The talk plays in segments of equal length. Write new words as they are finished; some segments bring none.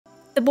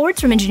The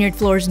boards from Engineered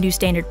Floors' new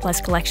Standard Plus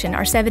collection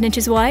are 7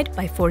 inches wide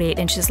by 48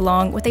 inches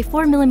long with a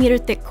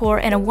 4mm thick core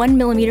and a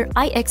 1mm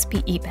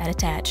IXPE pad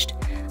attached,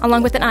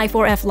 along with an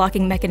I4F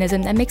locking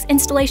mechanism that makes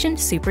installation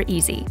super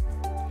easy.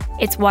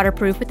 It's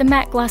waterproof with a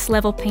matte gloss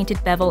level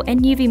painted bevel and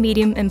UV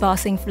medium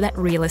embossing for that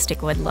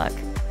realistic wood look.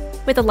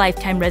 With a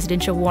lifetime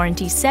residential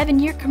warranty,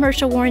 7-year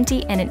commercial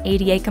warranty, and an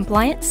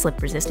ADA-compliant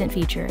slip-resistant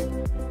feature.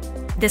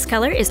 This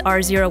color is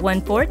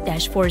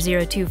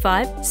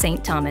R014-4025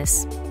 St.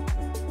 Thomas.